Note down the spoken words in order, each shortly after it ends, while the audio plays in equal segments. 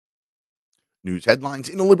News headlines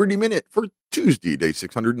in a Liberty Minute for Tuesday, day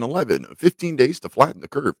 611, 15 days to flatten the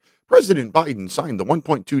curve. President Biden signed the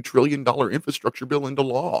 $1.2 trillion infrastructure bill into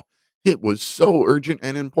law. It was so urgent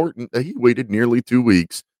and important that he waited nearly 2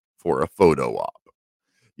 weeks for a photo op.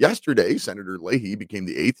 Yesterday, Senator Leahy became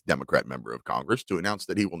the eighth Democrat member of Congress to announce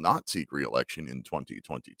that he will not seek reelection in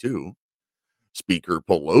 2022. Speaker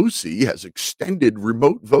Pelosi has extended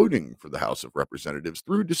remote voting for the House of Representatives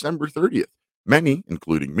through December 30th. Many,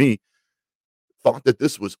 including me, thought that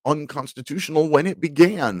this was unconstitutional when it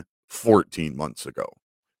began 14 months ago.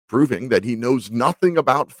 Proving that he knows nothing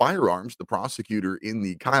about firearms, the prosecutor in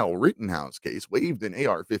the Kyle Rittenhouse case waved an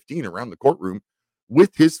AR 15 around the courtroom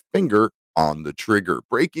with his finger on the trigger,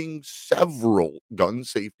 breaking several gun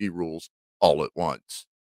safety rules all at once.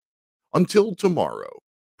 Until tomorrow,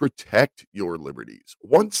 protect your liberties.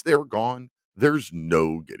 Once they're gone, there's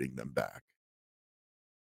no getting them back.